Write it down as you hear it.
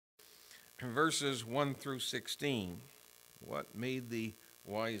verses 1 through 16. What made the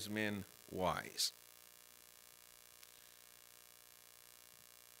wise men wise?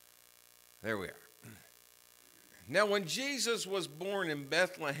 There we are. Now, when Jesus was born in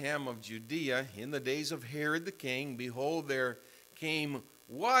Bethlehem of Judea in the days of Herod the king, behold, there came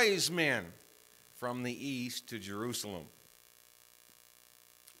wise men from the east to Jerusalem,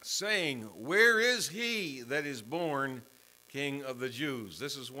 saying, where is he that is born King of the Jews?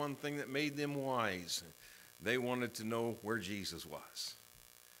 This is one thing that made them wise. They wanted to know where Jesus was.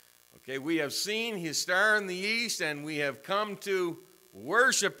 Okay, we have seen his star in the east, and we have come to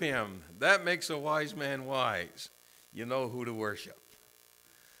worship him. That makes a wise man wise. You know who to worship.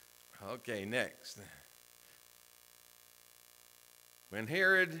 Okay, next. When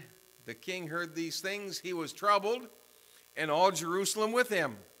Herod the king heard these things, he was troubled, and all Jerusalem with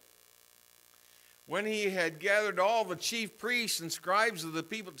him. When he had gathered all the chief priests and scribes of the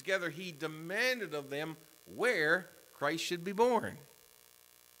people together, he demanded of them where Christ should be born.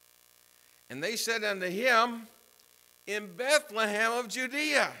 And they said unto him, in Bethlehem of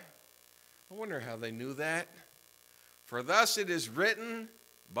Judea. I wonder how they knew that. For thus it is written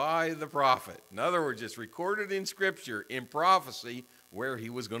by the prophet. In other words, it's recorded in Scripture, in prophecy, where he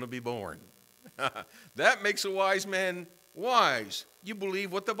was going to be born. That makes a wise man wise. You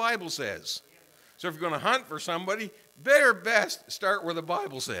believe what the Bible says. So if you're going to hunt for somebody, better best start where the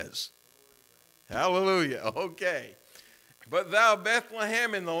Bible says. Hallelujah. Okay. But thou,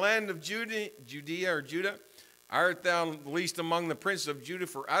 Bethlehem, in the land of Judah, art thou least among the princes of Judah,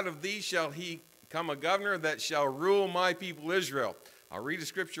 for out of thee shall he come a governor that shall rule my people Israel. I'll read a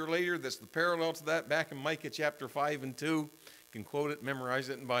scripture later that's the parallel to that back in Micah chapter 5 and 2. You can quote it, memorize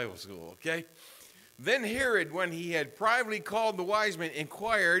it in Bible school, okay? Then Herod, when he had privately called the wise men,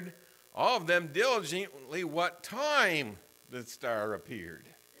 inquired of them diligently what time the star appeared.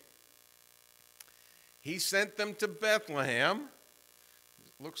 He sent them to Bethlehem.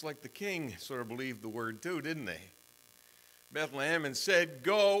 Looks like the king sort of believed the word too, didn't they? Bethlehem, and said,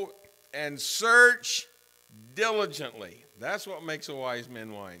 go and search diligently. That's what makes a wise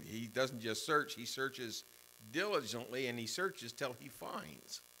man wise. He doesn't just search, he searches diligently, and he searches till he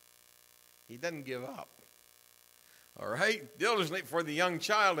finds. He doesn't give up. All right? Diligently for the young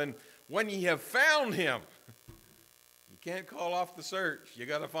child, and when ye have found him, you can't call off the search. You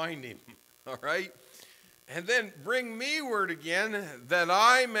got to find him. All right? And then bring me word again that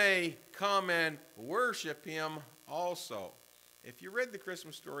I may come and worship him also. If you read the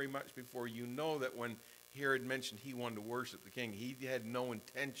Christmas story much before, you know that when Herod mentioned he wanted to worship the king, he had no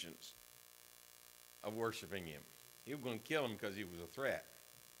intentions of worshiping him. He was going to kill him because he was a threat.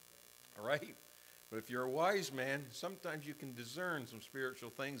 All right? But if you're a wise man, sometimes you can discern some spiritual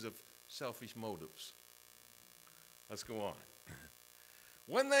things of selfish motives. Let's go on.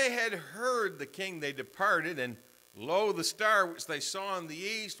 When they had heard the king, they departed, and lo, the star which they saw in the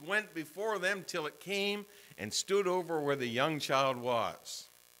east went before them till it came and stood over where the young child was.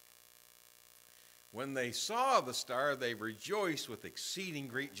 When they saw the star, they rejoiced with exceeding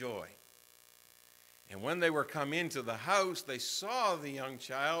great joy. And when they were come into the house, they saw the young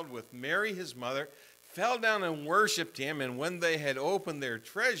child with Mary his mother, fell down and worshipped him. And when they had opened their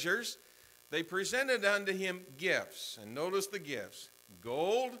treasures, they presented unto him gifts. And notice the gifts: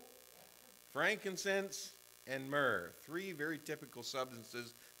 gold, frankincense, and myrrh. Three very typical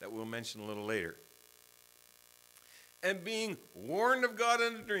substances that we'll mention a little later. And being warned of God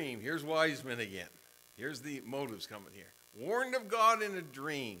in a dream. Here's Wiseman again. Here's the motives coming here. Warned of God in a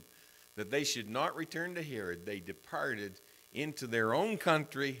dream that they should not return to Herod, they departed into their own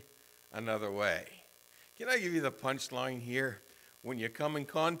country another way. Can I give you the punchline here? When you come in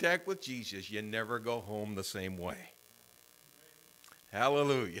contact with Jesus, you never go home the same way.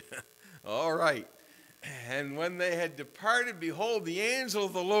 Hallelujah. All right. And when they had departed, behold, the angel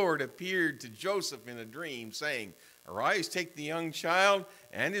of the Lord appeared to Joseph in a dream, saying, arise, take the young child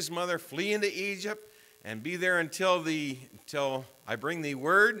and his mother, flee into Egypt, and be there until I bring thee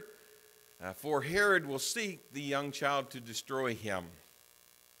word. For Herod will seek the young child to destroy him.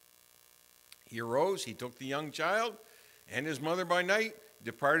 He arose, he took the young child and his mother by night,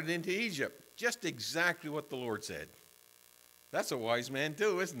 departed into Egypt. Just exactly what the Lord said. That's a wise man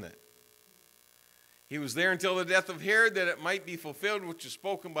too, isn't it? He was there until the death of Herod, that it might be fulfilled which was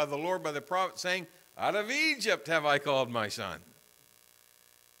spoken by the Lord by the prophet, saying, out of Egypt have I called my son.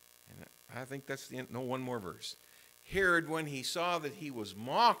 And I think that's the end. No, one more verse. Herod, when he saw that he was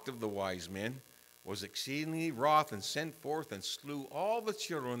mocked of the wise men, was exceedingly wroth, and sent forth and slew all the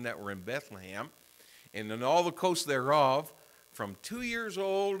children that were in Bethlehem and in all the coasts thereof, from 2 years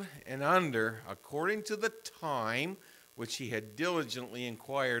old and under, according to the time which he had diligently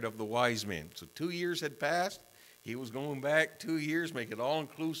inquired of the wise men. So 2 years had passed. He was going back 2 years, make it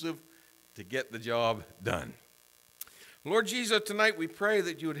all-inclusive to get the job done. Lord Jesus, tonight we pray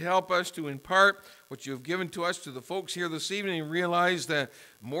that you would help us to impart what you have given to us to the folks here this evening and realize that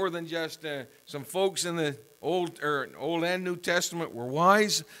more than just some folks in the Old and New Testament were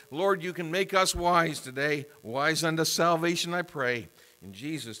wise. Lord, you can make us wise today, wise unto salvation, I pray. In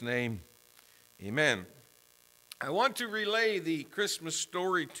Jesus' name, amen. I want to relay the Christmas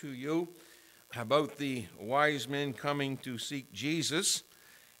story to you about the wise men coming to seek Jesus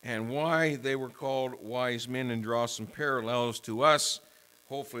and why they were called wise men, and draw some parallels to us,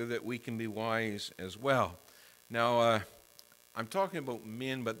 hopefully that we can be wise as well. Now, I'm talking about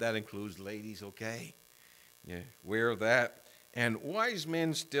men, but that includes ladies, okay? Yeah, aware of that. And wise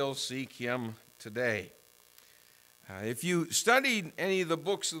men still seek him today. If you studied any of the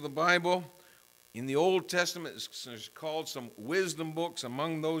books of the Bible, in the Old Testament, it's called some wisdom books.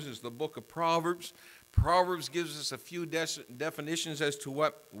 Among those is the book of Proverbs. Proverbs gives us a few definitions as to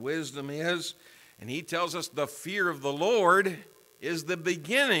what wisdom is. And he tells us the fear of the Lord is the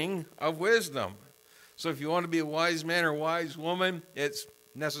beginning of wisdom. So if you want to be a wise man or wise woman, it's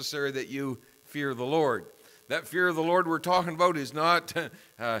necessary that you fear the Lord. That fear of the Lord we're talking about is not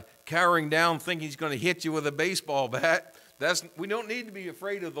cowering down thinking he's going to hit you with a baseball bat. We don't need to be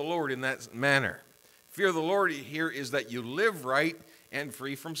afraid of the Lord in that manner. Fear of the Lord here is that you live right and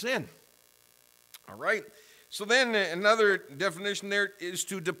free from sin. All right? So then another definition there is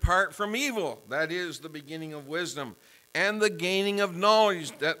to depart from evil. That is the beginning of wisdom. And the gaining of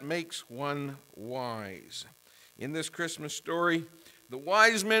knowledge that makes one wise. In this Christmas story, the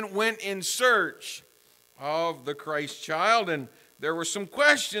wise men went in search of the Christ child, and there were some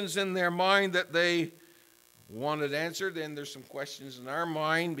questions in their mind that they wanted answered, and there's some questions in our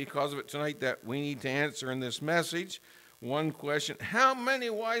mind because of it tonight that we need to answer in this message. One question, how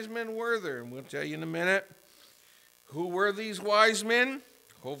many wise men were there? And we'll tell you in a minute. Who were these wise men?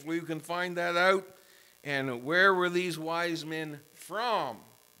 Hopefully you can find that out. And where were these wise men from?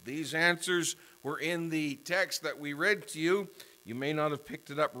 These answers were in the text that we read to you. You may not have picked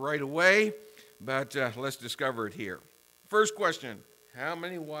it up right away, but let's discover it here. First question, how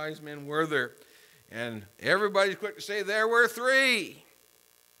many wise men were there? And everybody's quick to say there were 3.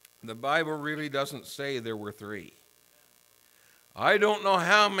 The Bible really doesn't say there were 3. I don't know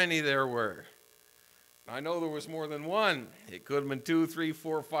how many there were. I know there was more than one. It could have been 2, 3,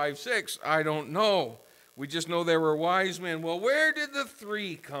 4, 5, 6. I don't know. We just know there were wise men. Well, where did the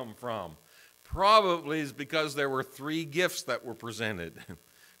 3 come from? Probably is because there were 3 gifts that were presented.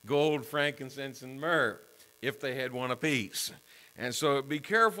 Gold, frankincense, and myrrh, if they had one apiece. And so be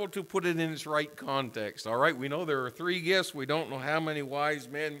careful to put it in its right context. All right, we know there are 3 gifts. We don't know how many wise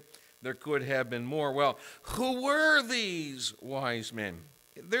men. There could have been more. Well, who were these wise men?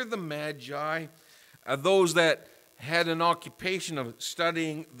 They're the Magi, those that had an occupation of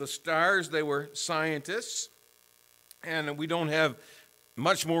studying the stars. They were scientists, and we don't have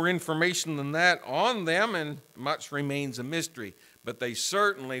much more information than that on them, and much remains a mystery. But they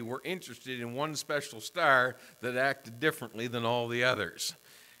certainly were interested in one special star that acted differently than all the others.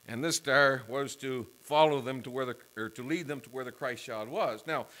 And this star was to follow them to to lead them to where the Christ child was.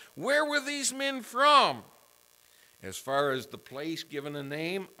 Now, where were these men from? As far as the place given a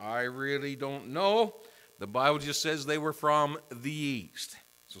name, I really don't know. The Bible just says they were from the east.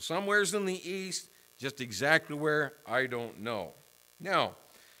 So somewhere's in the east, just exactly where, I don't know. Now,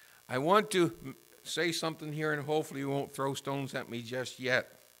 I want to say something here, and hopefully you won't throw stones at me just yet.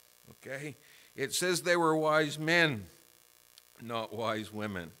 Okay? It says they were wise men, not wise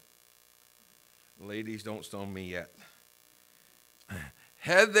women. Ladies, don't stone me yet.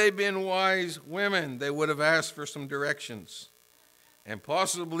 Had they been wise women, they would have asked for some directions. And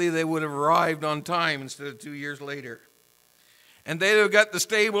possibly they would have arrived on time instead of 2 years later. And they'd have got the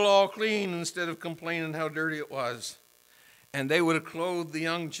stable all clean instead of complaining how dirty it was. And they would have clothed the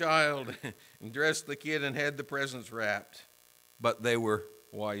young child and dressed the kid and had the presents wrapped. But they were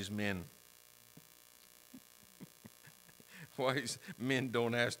wise men. Wise men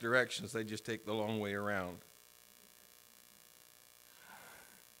don't ask directions, they just take the long way around.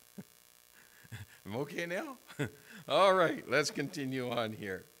 I'm okay now? All right, let's continue on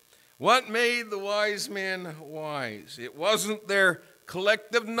here. What made the wise men wise? It wasn't their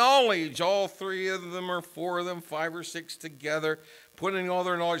collective knowledge, all 3 of them or 4 of them, 5 or 6 together, putting all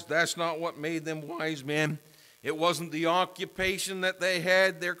their knowledge. That's not what made them wise men. It wasn't the occupation that they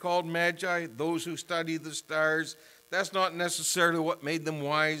had. They're called Magi, those who study the stars. That's not necessarily what made them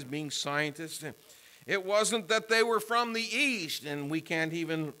wise, being scientists. It wasn't that they were from the east, and we can't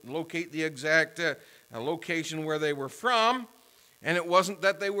even locate the exact a location where they were from, and it wasn't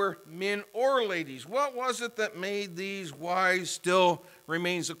that they were men or ladies. What was it that made these wise? Still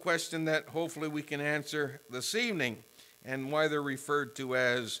remains a question that hopefully we can answer this evening, and why they're referred to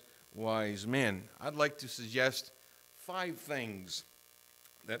as wise men. I'd like to suggest 5 things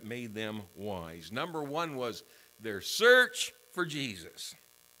that made them wise. Number 1 was their search for Jesus.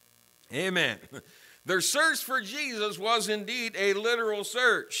 Amen. Their search for Jesus was indeed a literal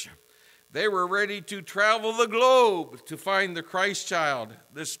search. They were ready to travel the globe to find the Christ child,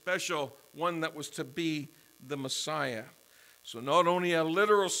 this special one that was to be the Messiah. So not only a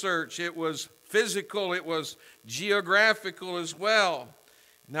literal search, it was physical, it was geographical as well.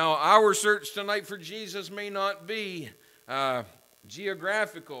 Now, our search tonight for Jesus may not be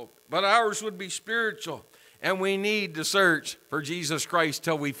geographical, but ours would be spiritual. And we need to search for Jesus Christ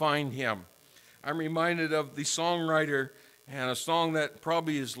till we find him. I'm reminded of the songwriter, and a song that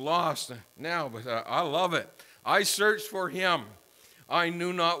probably is lost now, but I love it. I searched for him. I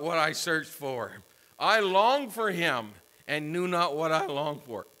knew not what I searched for. I longed for him and knew not what I longed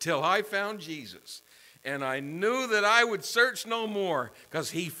for, till I found Jesus. And I knew that I would search no more, because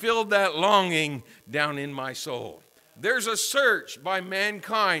he filled that longing down in my soul. There's a search by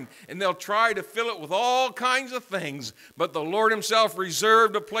mankind, and they'll try to fill it with all kinds of things, but the Lord himself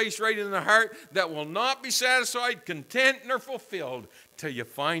reserved a place right in the heart that will not be satisfied, content, nor fulfilled till you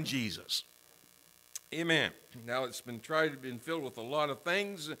find Jesus. Amen. Now, it's been filled with a lot of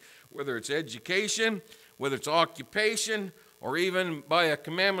things, whether it's education, whether it's occupation, or even by a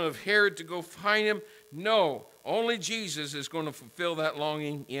commandment of Herod to go find him. No, only Jesus is going to fulfill that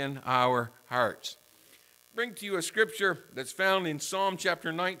longing in our hearts. Bring to you a scripture that's found in Psalm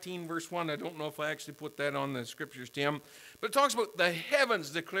chapter 19, verse 1. I don't know if I actually put that on the scriptures, Tim, but it talks about the heavens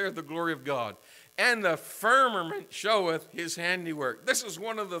declare the glory of God, and the firmament showeth his handiwork. This is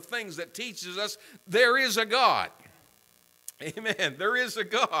one of the things that teaches us there is a God. Amen. There is a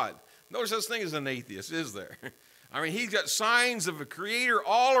God. No such thing as an atheist, is there? I mean, he's got signs of a creator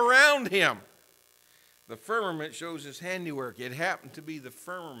all around him. The firmament shows his handiwork. It happened to be the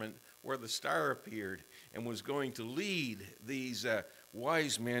firmament where the star appeared and was going to lead these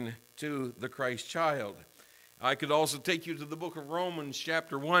wise men to the Christ child. I could also take you to the book of Romans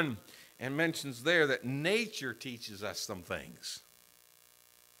chapter 1 and mentions there that nature teaches us some things.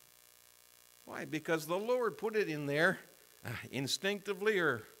 Why? Because the Lord put it in there instinctively,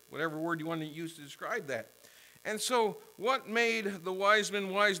 or whatever word you want to use to describe that. And so what made the wise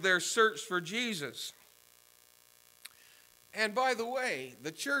men wise? Their search for Jesus. And by the way,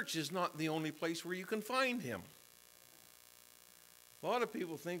 the church is not the only place where you can find him. A lot of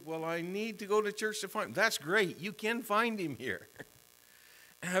people think, well, I need to go to church to find him. That's great. You can find him here.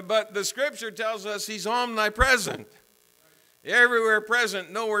 But the scripture tells us he's omnipresent. Everywhere present,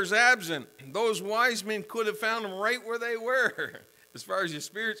 nowhere's absent. Those wise men could have found him right where they were, as far as your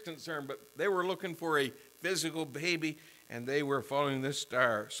spirit's concerned, but they were looking for a physical baby, and they were following this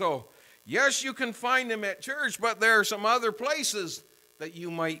star. So, yes, you can find him at church, but there are some other places that you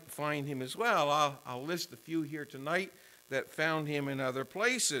might find him as well. I'll list a few here tonight that found him in other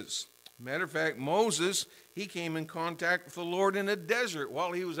places. Matter of fact, Moses, he came in contact with the Lord in a desert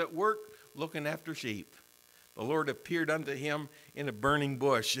while he was at work looking after sheep. The Lord appeared unto him in a burning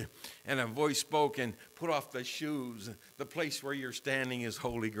bush, and a voice spoke, and put off the shoes. The place where you're standing is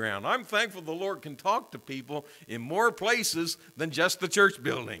holy ground. I'm thankful the Lord can talk to people in more places than just the church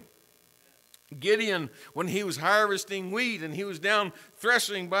building. Gideon, when he was harvesting wheat and he was down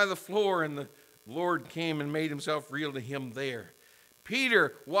threshing by the floor, and the Lord came and made himself real to him there.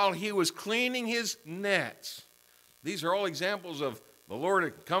 Peter, while he was cleaning his nets. These are all examples of the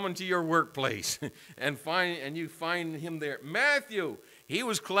Lord coming to your workplace and you find him there. Matthew, he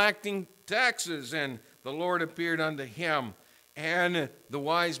was collecting taxes, and the Lord appeared unto him. And the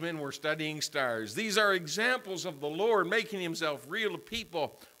wise men were studying stars. These are examples of the Lord making himself real to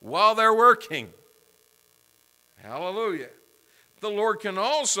people while they're working. Hallelujah. The Lord can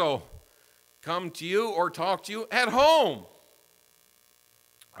also come to you or talk to you at home.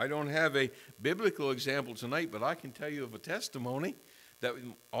 I don't have a biblical example tonight, but I can tell you of a testimony that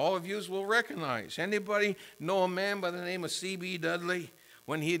all of you will recognize. Anybody know a man by the name of C.B. Dudley?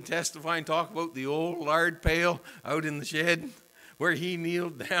 When he'd testify and talk about the old lard pail out in the shed where he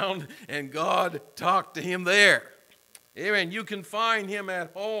kneeled down and God talked to him there. Amen. You can find him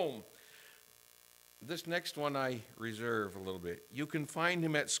at home. This next one I reserve a little bit. You can find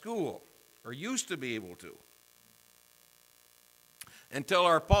him at school, or used to be able to, until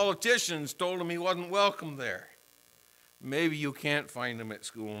our politicians told him he wasn't welcome there. Maybe you can't find him at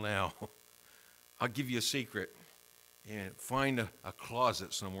school now. I'll give you a secret. And find a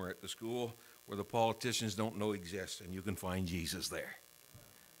closet somewhere at the school where the politicians don't know exists, and you can find Jesus there.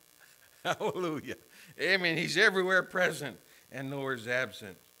 Hallelujah. Amen. He's everywhere present and nowhere is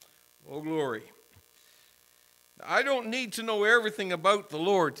absent. Oh, glory. I don't need to know everything about the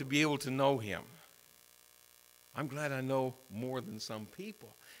Lord to be able to know him. I'm glad I know more than some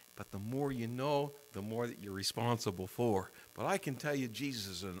people. But the more you know, the more that you're responsible for. But I can tell you Jesus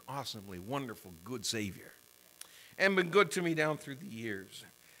is an awesomely wonderful, good Savior. And been good to me down through the years.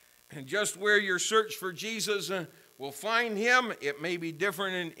 And just where your search for Jesus will find him, it may be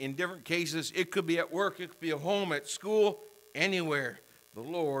different in different cases. It could be at work, it could be at home, at school, anywhere. The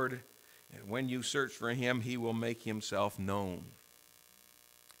Lord, when you search for him, he will make himself known.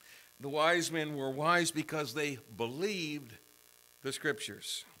 The wise men were wise because they believed the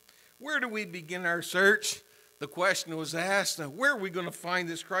scriptures. Where do we begin our search? The question was asked, where are we going to find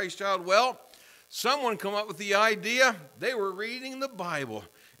this Christ child? Well, someone come up with the idea. They were reading the Bible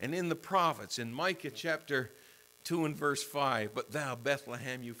and in the prophets in Micah chapter 2 and verse 5. But thou,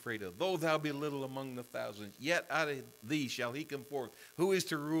 Bethlehem Ephrathah, though thou be little among the thousands, yet out of thee shall he come forth, who is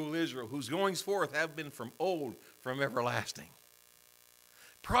to rule Israel, whose goings forth have been from old, from everlasting.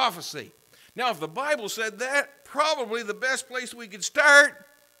 Prophecy. Now, if the Bible said that, probably the best place we could start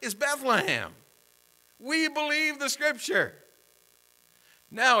is Bethlehem. We believe the scripture.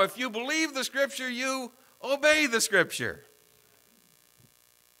 Now, if you believe the scripture, you obey the scripture.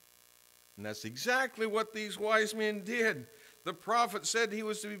 And that's exactly what these wise men did. The prophet said he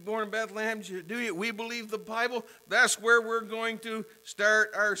was to be born in Bethlehem. We believe the Bible. That's where we're going to start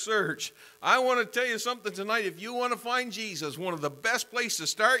our search. I want to tell you something tonight. If you want to find Jesus, one of the best places to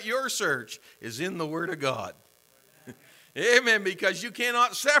start your search is in the Word of God. Amen, because you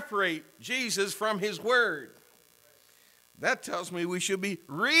cannot separate Jesus from his Word. That tells me we should be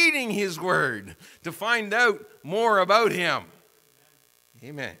reading his Word to find out more about him.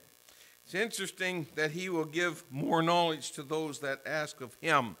 Amen. It's interesting that he will give more knowledge to those that ask of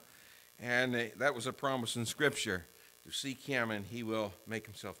him. And that was a promise in Scripture, to seek him and he will make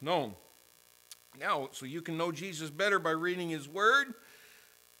himself known. Now, so you can know Jesus better by reading his Word,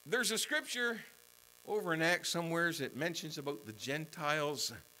 there's a Scripture over in Acts somewhere that mentions about the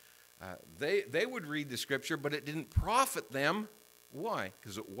Gentiles. They would read the Scripture, but it didn't profit them. Why?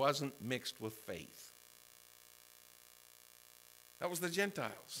 Because it wasn't mixed with faith. That was the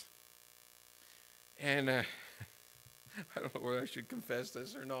Gentiles. And I don't know whether I should confess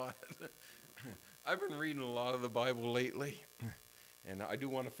this or not. I've been reading a lot of the Bible lately. And I do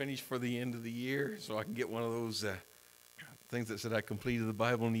want to finish for the end of the year so I can get one of those things that said I completed the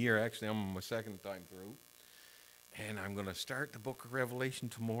Bible in a year. Actually, I'm on my second time through. And I'm going to start the book of Revelation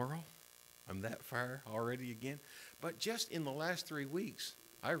tomorrow. I'm that far already again. But just in the last 3 weeks,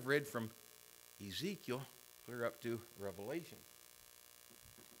 I've read from Ezekiel clear up to Revelation.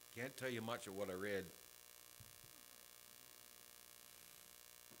 Can't tell you much of what I read.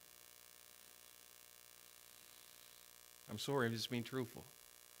 I'm sorry, I'm just being truthful.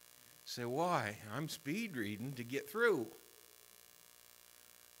 Say, why? I'm speed reading to get through.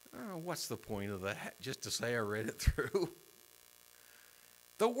 What's the point of that? Just to say I read it through?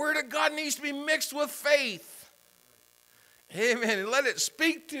 The Word of God needs to be mixed with faith. Amen. And let it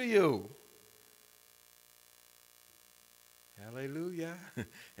speak to you. Hallelujah.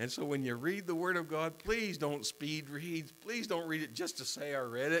 And so when you read the Word of God, please don't speed read. Please don't read it just to say I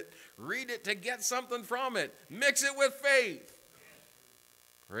read it. Read it to get something from it. Mix it with faith.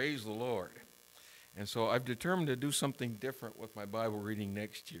 Praise the Lord. And so I've determined to do something different with my Bible reading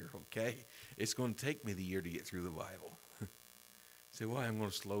next year, okay? It's going to take me the year to get through the Bible. Say, why? I'm going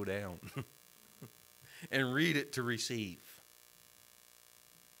to slow down and read it to receive.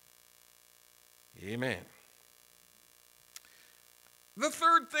 Amen. The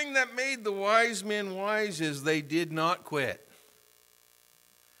third thing that made the wise men wise is they did not quit.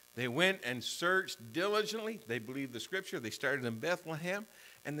 They went and searched diligently. They believed the Scripture. They started in Bethlehem,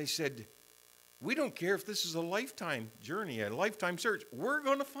 and they said, we don't care if this is a lifetime journey, a lifetime search. We're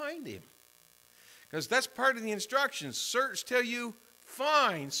going to find him. Because that's part of the instructions. Search till you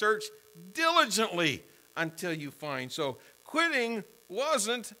find. Search diligently until you find. So quitting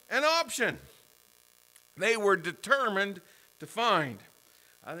wasn't an option. They were determined to find.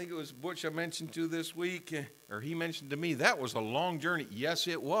 I think it was Butch I mentioned to this week, or he mentioned to me, that was a long journey. Yes,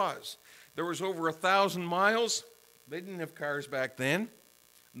 it was. There was over 1,000 miles. They didn't have cars back then,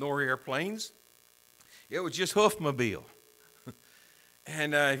 nor airplanes. It was just hoofmobile.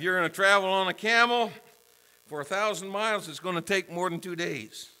 And if you're going to travel on a camel for 1,000 miles, it's going to take more than 2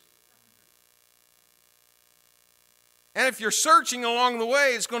 days. And if you're searching along the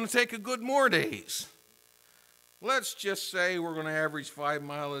way, it's going to take a good more days. Let's just say we're going to average 5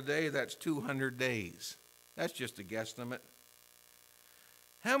 miles a day. That's 200 days. That's just a guesstimate.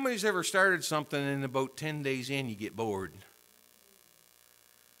 How many's ever started something and about 10 days in you get bored?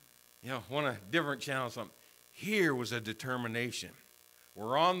 You know, want a different challenge, something. Here was a determination.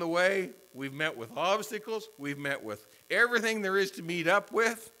 We're on the way. We've met with obstacles. We've met with everything there is to meet up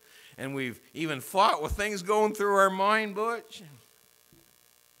with. And we've even fought with things going through our mind, Butch.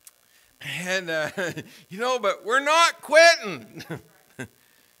 And, you know, but we're not quitting.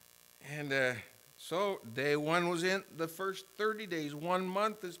 And so day one was in the first 30 days. 1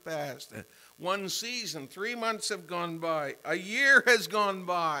 month has passed. 1 season, 3 months have gone by. A year has gone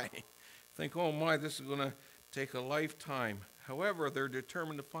by. Think, oh my, this is going to take a lifetime. However, they're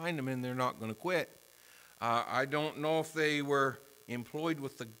determined to find him and they're not going to quit. I don't know if they were employed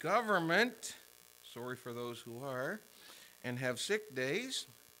with the government, sorry for those who are, and have sick days.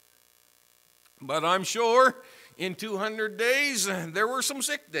 But I'm sure in 200 days there were some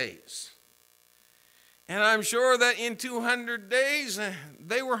sick days. And I'm sure that in 200 days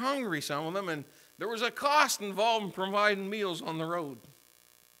they were hungry, some of them, and there was a cost involved in providing meals on the road.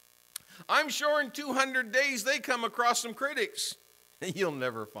 I'm sure in 200 days they come across some critics. You'll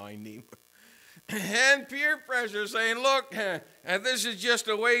never find him. And peer pressure saying, look, this is just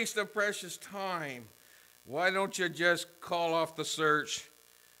a waste of precious time. Why don't you just call off the search?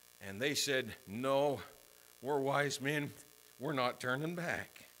 And they said, no, we're wise men. We're not turning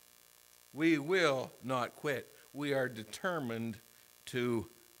back. We will not quit. We are determined to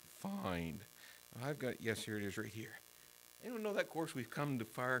find. I've got, yes, here it is right here. Anyone know that course, we've come too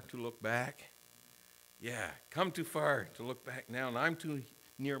far to look back? Yeah, come too far to look back now, and I'm too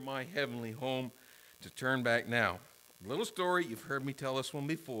near my heavenly home to turn back now. Little story, you've heard me tell this one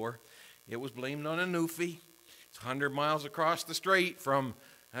before. It was blamed on a Newfie. It's 100 miles across the strait from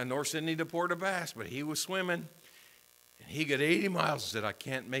North Sydney to Port aux Basques, but he was swimming, and he got 80 miles and said, I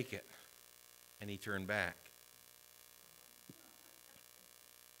can't make it. And he turned back.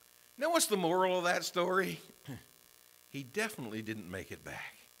 Now, what's the moral of that story? He definitely didn't make it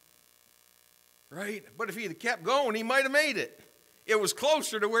back. Right? But if he had kept going, he might have made it. It was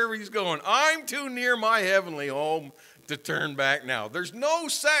closer to where he's going. I'm too near my heavenly home to turn back now. There's no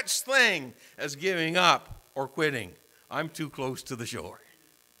such thing as giving up or quitting. I'm too close to the shore.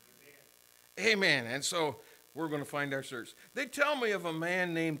 Amen. And so we're going to find our search. They tell me of a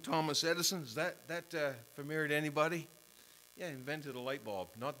man named Thomas Edison. Is that familiar to anybody? Yeah, invented a light bulb,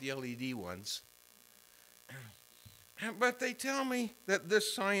 not the LED ones. But they tell me that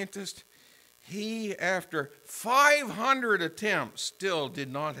this scientist, he, after 500 attempts, still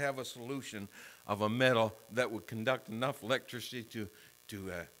did not have a solution of a metal that would conduct enough electricity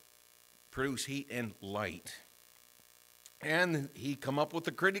to produce heat and light. And he come up with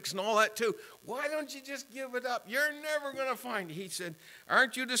the critics and all that too. Why don't you just give it up? You're never going to find it. He said,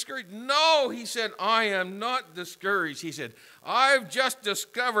 aren't you discouraged? No, he said, I am not discouraged. He said, I've just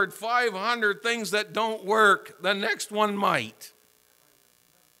discovered 500 things that don't work. The next one might.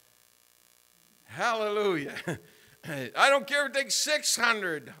 Hallelujah. I don't care if it takes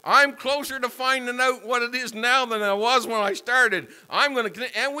 600. I'm closer to finding out what it is now than I was when I started.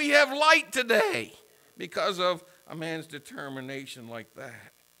 And we have light today because of a man's determination like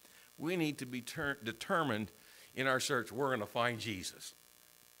that. We need to be determined in our search. We're going to find Jesus.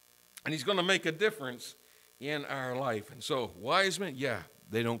 And he's going to make a difference in our life. And so, Wisemen, yeah,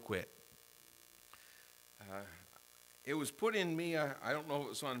 they don't quit. It was put in me, I don't know if it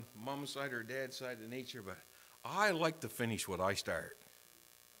was on mom's side or dad's side of nature, but I like to finish what I start.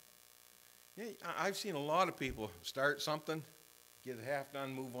 Yeah, I've seen a lot of people start something, get it half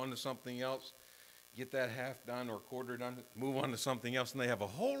done, move on to something else. Get that half done or quarter done, move on to something else, and they have a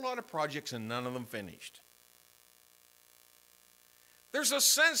whole lot of projects and none of them finished. There's a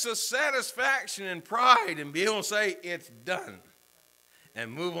sense of satisfaction and pride in being able to say, it's done,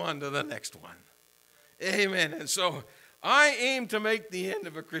 and move on to the next one. Amen. And so I aim to make the end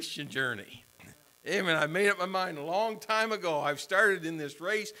of a Christian journey. Amen. I made up my mind a long time ago. I've started in this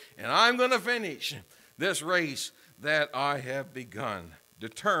race, and I'm going to finish this race that I have begun.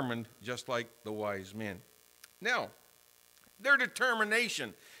 Determined, just like the wise men. Now, their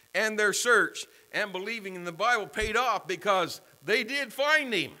determination and their search and believing in the Bible paid off because they did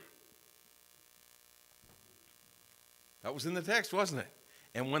find him. That was in the text, wasn't it?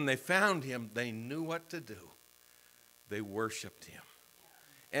 And when they found him, they knew what to do. They worshiped him.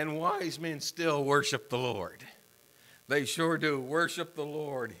 And wise men still worship the Lord. They sure do worship the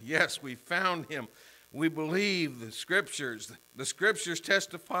Lord. Yes, we found him. We believe the Scriptures. The Scriptures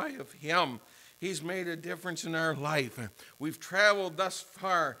testify of him. He's made a difference in our life. We've traveled thus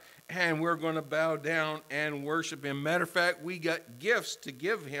far, and we're going to bow down and worship him. Matter of fact, we got gifts to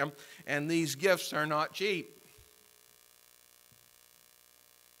give him, and these gifts are not cheap.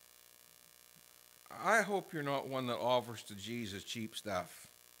 I hope you're not one that offers to Jesus cheap stuff.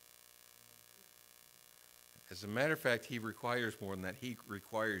 As a matter of fact, he requires more than that. He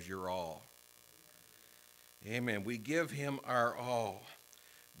requires your all. Amen. We give him our all.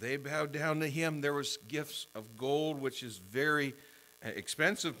 They bowed down to him. There was gifts of gold, which is very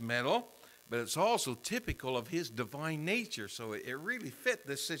expensive metal, but it's also typical of his divine nature. So it really fit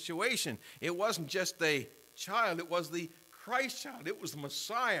this situation. It wasn't just a child. It was the Christ child. It was the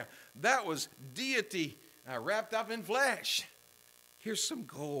Messiah. That was deity wrapped up in flesh. Here's some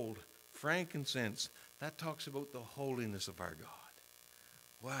gold, frankincense. That talks about the holiness of our God.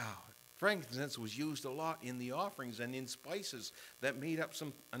 Wow. Frankincense was used a lot in the offerings and in spices that made up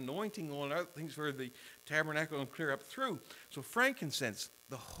some anointing oil and other things for the tabernacle and clear up through. So frankincense,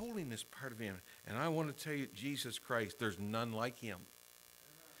 the holiness part of him. And I want to tell you, Jesus Christ, there's none like him.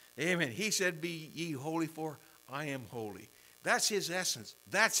 Amen. He said, be ye holy, for I am holy. That's his essence.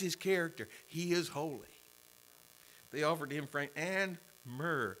 That's his character. He is holy. They offered him frank and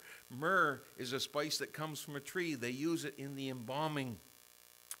myrrh. Myrrh is a spice that comes from a tree. They use it in the embalming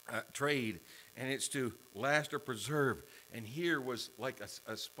trade, and it's to last or preserve. And here was like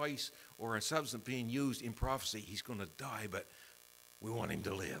a spice or a substance being used in prophecy. He's going to die, but we want him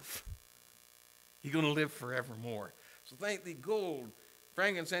to live. He's going to live forevermore. So thank thee, gold,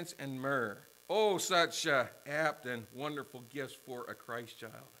 frankincense, and myrrh. Oh, such apt and wonderful gifts for a Christ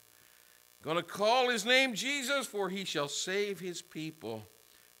child. Going to call his name Jesus, for he shall save his people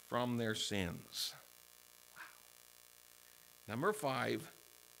from their sins. Wow. Number 5,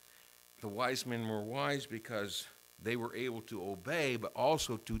 the wise men were wise because they were able to obey, but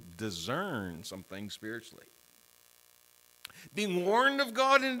also to discern some things spiritually. Being warned of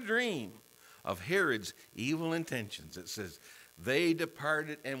God in a dream of Herod's evil intentions, it says, they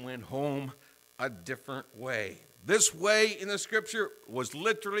departed and went home a different way. This way in the scripture was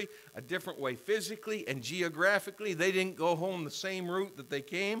literally a different way physically and geographically. They didn't go home the same route that they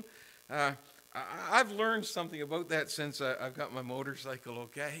came. I've learned something about that since I've got my motorcycle,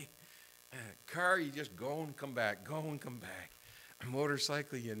 okay? Car, you just go and come back, go and come back. A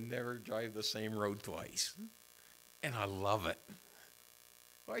motorcycle, you never drive the same road twice. And I love it.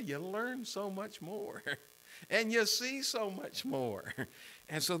 Well, you learn so much more. And you see so much more.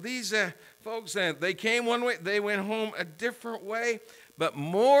 And so these folks, they came one way, they went home a different way. But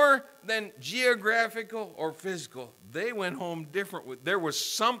more than geographical or physical, they went home different. There was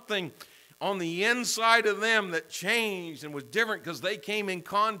something on the inside of them that changed and was different because they came in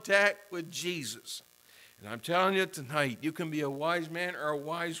contact with Jesus. And I'm telling you tonight, you can be a wise man or a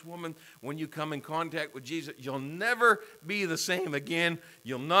wise woman when you come in contact with Jesus. You'll never be the same again.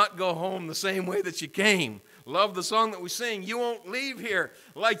 You'll not go home the same way that you came. Love the song that we sing. You won't leave here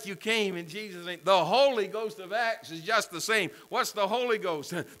like you came in Jesus' name. The Holy Ghost of Acts is just the same. What's the Holy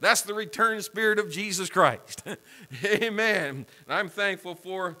Ghost? That's the return spirit of Jesus Christ. Amen. And I'm thankful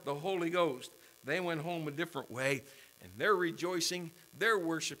for the Holy Ghost. They went home a different way, and they're rejoicing. They're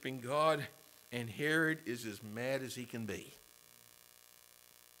worshiping God. And Herod is as mad as he can be.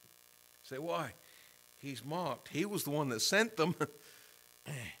 Say, why? He's mocked. He was the one that sent them.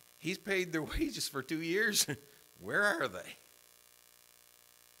 He's paid their wages for 2 years. Where are they?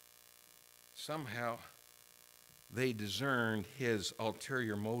 Somehow they discerned his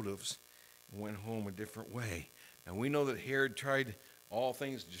ulterior motives and went home a different way. And we know that Herod tried all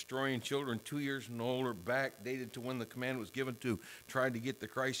things, destroying children 2 years and older, backdated to when the command was given to, tried to get the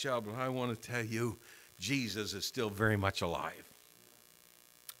Christ child. But I want to tell you, Jesus is still very much alive.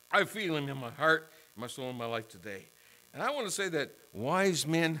 I feel him in my heart, my soul, and my life today. And I want to say that wise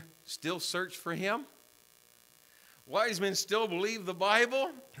men still search for him. Wise men still believe the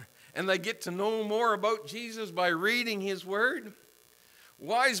Bible, and they get to know more about Jesus by reading his word.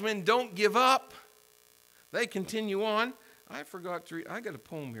 Wise men don't give up. They continue on. I forgot to read. I got a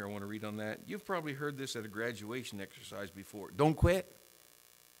poem here I want to read on that. You've probably heard this at a graduation exercise before. Don't quit.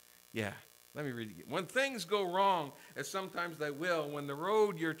 Yeah, let me read it again. When things go wrong, as sometimes they will, when the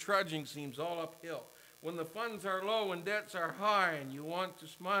road you're trudging seems all uphill, when the funds are low and debts are high and you want to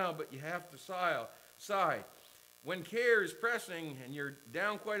smile but you have to sigh, when care is pressing and you're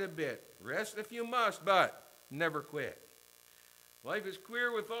down quite a bit, rest if you must, but never quit. Life is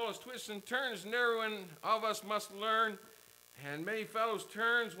queer with all its twists and turns, and everyone of us must learn. And many fellows'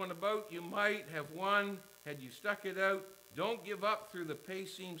 turns when about you might have won had you stuck it out. Don't give up through the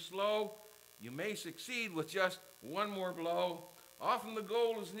pace seems slow. You may succeed with just one more blow. Often the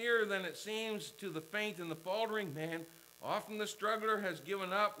goal is nearer than it seems to the faint and the faltering man. Often the struggler has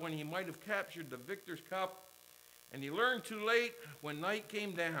given up when he might have captured the victor's cup, and he learned too late when night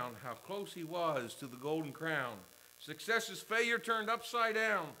came down how close he was to the golden crown. Success is failure turned upside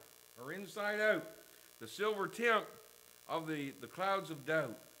down or inside out, the silver tint of the clouds of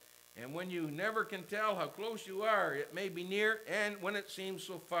doubt. And when you never can tell how close you are, it may be near, and when it seems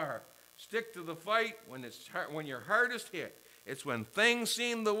so far. Stick to the fight when you're hardest hit. It's when things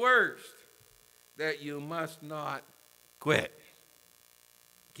seem the worst that you must not quit.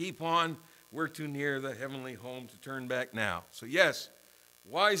 Keep on. We're too near the heavenly home to turn back now. So yes,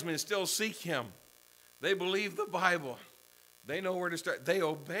 Wisemen still seek him. They believe the Bible. They know where to start. They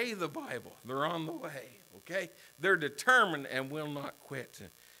obey the Bible. They're on the way, okay? They're determined and will not quit.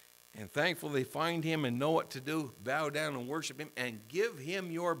 And thankful they find him and know what to do. Bow down and worship him and give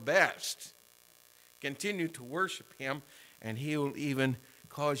him your best. Continue to worship him, and he will even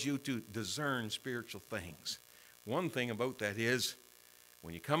cause you to discern spiritual things. One thing about that is,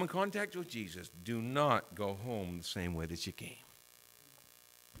 when you come in contact with Jesus, do not go home the same way that you came.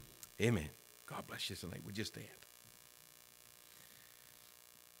 Amen. God bless you tonight. Would you stand?